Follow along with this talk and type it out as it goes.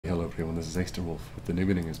Okay, well this is Extra Wolf with the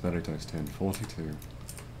Noobening Age Berytos 1042.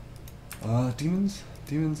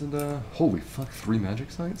 Demons and holy fuck, 3 magic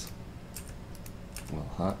sites? Well,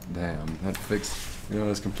 hot damn, that fixed, you know, I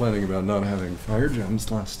was complaining about not having fire gems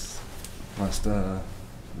last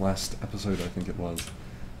episode, I think it was,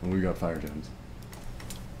 when we got fire gems.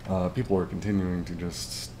 People are continuing to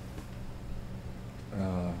just,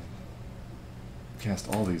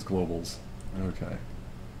 cast all these globals. Okay.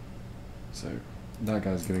 So, that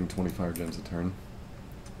guy's getting 20 fire gems a turn.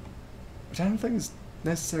 Which I don't think is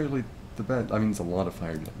necessarily the best. I mean, it's a lot of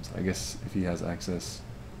fire gems. I guess if he has access,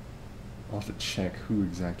 I'll have to check who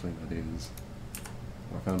exactly that is.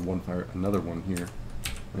 I found another one here.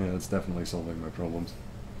 Yeah, it's definitely solving my problems.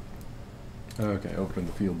 Okay, open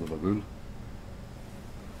the field of Abul.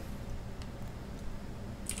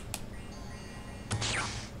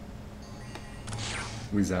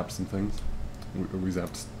 We zapped some things. We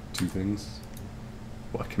zapped 2 things.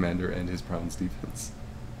 Well, Commander and his Province defense.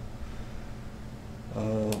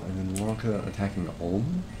 And then Lanka attacking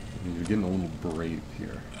Ulm. I mean, you're getting a little brave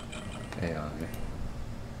here. AI.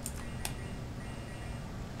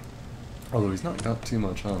 Although he's not got too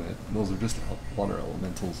much on it. Those are just water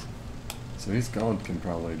elementals. So his god can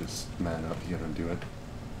probably just man up here and do it.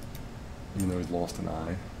 Even though he's lost an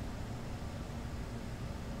eye.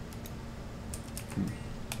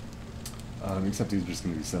 Except he's just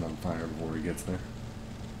going to be set on fire before he gets there.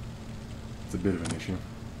 It's a bit of an issue.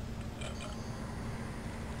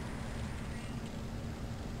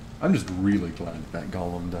 I'm just really glad that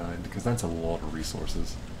Golem died, because that's a lot of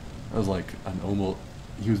resources. That was like an almost...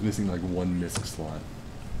 He was missing like 1 misc slot.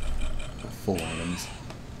 With full items.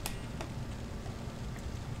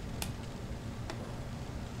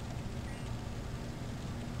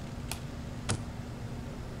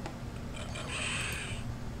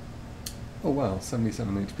 Oh wow,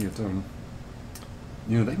 77 HP a turn.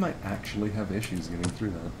 You know, they might actually have issues getting through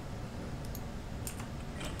that.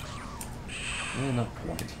 Eh, not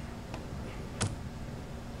quite.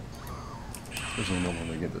 Especially not when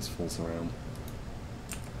they get this full surround.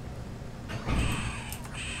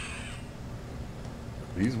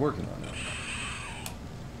 But he's working on it.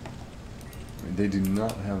 I mean, they do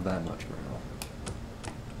not have that much morale.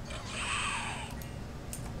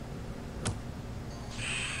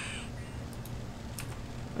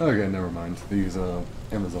 Okay, never mind. These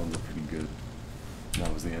Amazons are pretty good.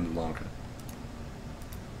 That was the end of Lanka.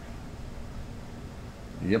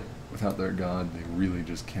 Yep, without their god, they really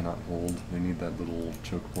just cannot hold. They need that little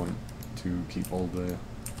choke point to keep all the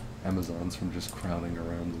Amazons from just crowding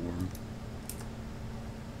around the worm.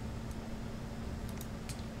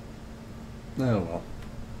 Oh well.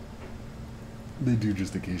 They do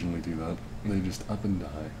just occasionally do that. They just up and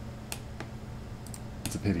die.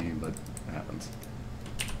 It's a pity, but it happens.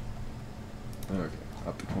 Okay,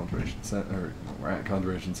 up to Conjuration Set, or no, we're at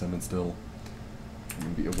Conjuration Summon still. I'm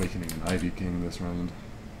going to be awakening an Ivy King this round.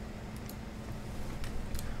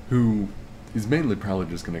 Who is mainly probably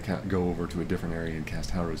just going to go over to a different area and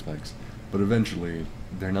cast Howrah Spikes. But eventually,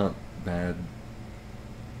 they're not bad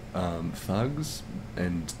thugs,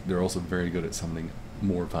 and they're also very good at summoning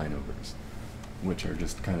more Vine Ogres, which are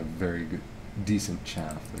just kind of very good, decent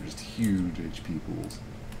chaff. They're just huge HP pools.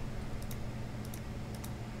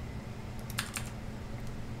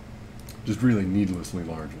 Just really needlessly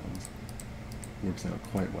large ones. Works out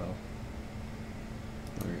quite well.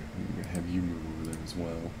 Okay, I'm going to have you move over there as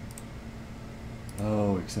well.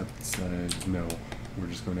 Oh, except no. We're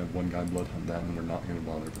just going to have one guy blood hunt that, and we're not going to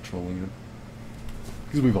bother patrolling it.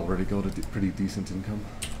 Because we've already got a pretty decent income.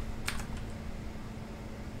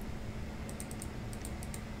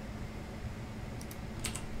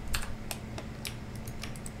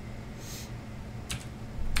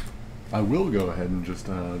 I will go ahead and just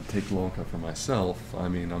take Lanka for myself. I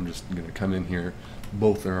mean, I'm just going to come in here.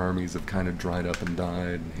 Both their armies have kind of dried up and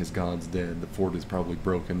died. His god's dead. The fort is probably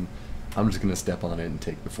broken. I'm just going to step on it and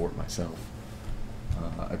take the fort myself.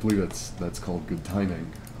 I believe that's called good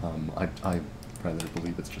timing. I rather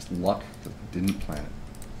believe it's just luck, because I didn't plan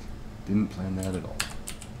it. Didn't plan that at all.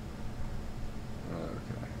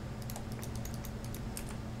 Okay.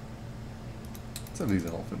 Let's have these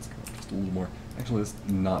elephants go just a little more. Actually, let's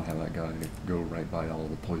not have that guy go right by all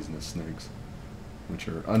the poisonous snakes, which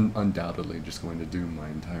are undoubtedly just going to doom my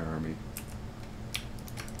entire army.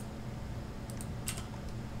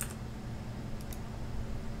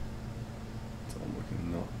 It's all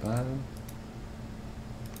looking not bad.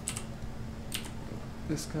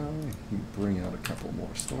 This guy, you bring out a couple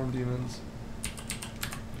more storm demons.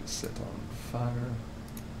 Just sit on fire.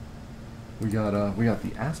 We got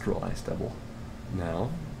the Astral Ice Devil now,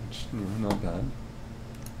 which, you know, not bad.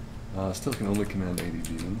 Still can only command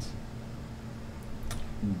 80 demons.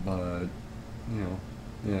 But, you know,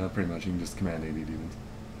 yeah, pretty much you can just command 80 demons.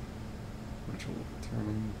 Ritual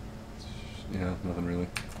returning. Yeah, nothing really.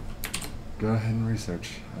 Go ahead and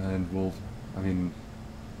research, and we'll, I mean,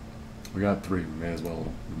 we got 3, we may as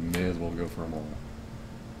well go for them all.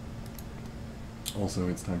 Also,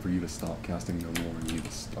 it's time for you to stop casting no more and you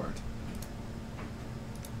to start.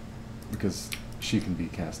 Because she can be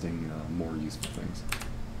casting more useful things.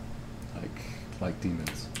 Like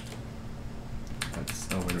demons. That's,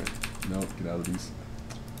 oh wait a minute, nope, get out of these.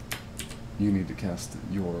 You need to cast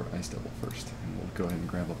your Ice Devil first, and we'll go ahead and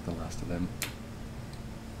grab up the last of them.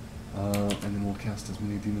 And then we'll cast as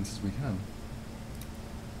many demons as we can.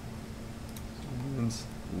 Storm demons,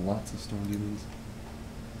 lots of storm demons.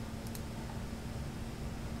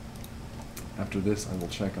 After this, I will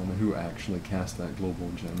check on who actually cast that global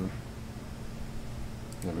enchantment.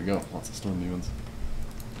 There we go, lots of storm demons.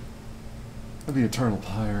 The Eternal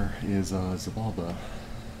Pyre is Zabalba.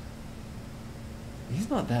 He's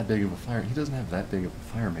not that big of a fire. He doesn't have that big of a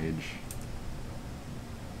fire mage.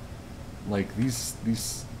 Like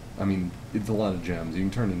these. I mean, it's a lot of gems. You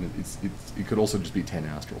can turn into it could also just be 10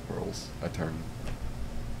 astral pearls a turn.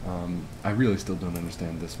 I really still don't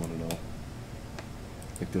understand this one at all.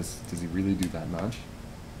 Like this, does he really do that much?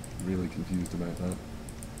 Really confused about that.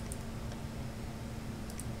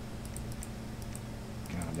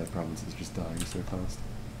 God, that province is just dying so fast.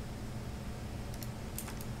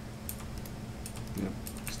 Yep,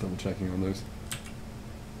 just double checking on those.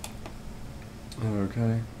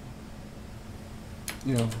 Okay.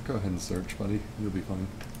 You know, go ahead and search, buddy. You'll be fine.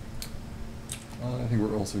 I think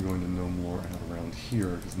we're also going to Gnome Lore out around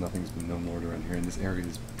here, because nothing's been Gnome Lore around here, and this area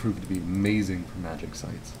has proved to be amazing for magic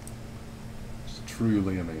sites. Just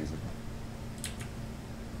truly amazing.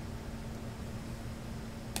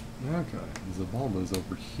 Okay, Zabalba's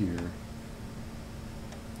over here.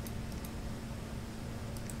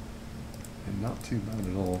 And not too bad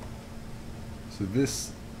at all. So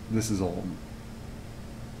this is all...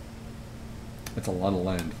 It's a lot of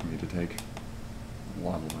land for me to take. A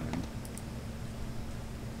lot of land.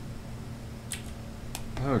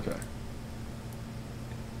 Okay.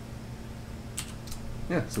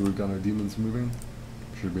 Yeah, so we've got our demons moving.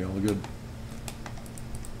 Should be all good.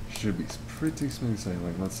 Should be pretty smooth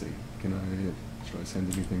sailing. Let's see. Should I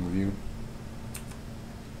send anything with you?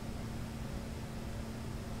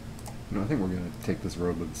 No, I think we're gonna take this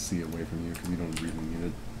robe of the sea away from you because you don't really need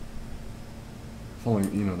it.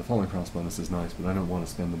 The falling cross bonus is nice, but I don't want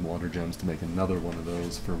to spend the water gems to make another one of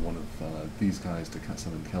those for one of these guys to cut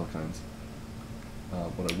summon Kelkines.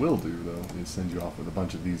 What I will do, though, is send you off with a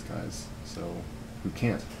bunch of these guys, so who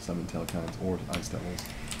can't summon Telkines or Ice Devils,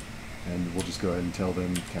 and we'll just go ahead and tell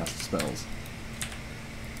them to cast spells.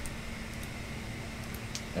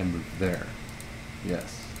 And move there.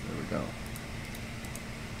 Yes, there we go.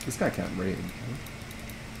 This guy can't raid, can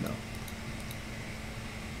he? No.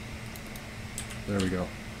 There we go.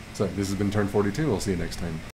 So, this has been Turn 42. I'll see you next time.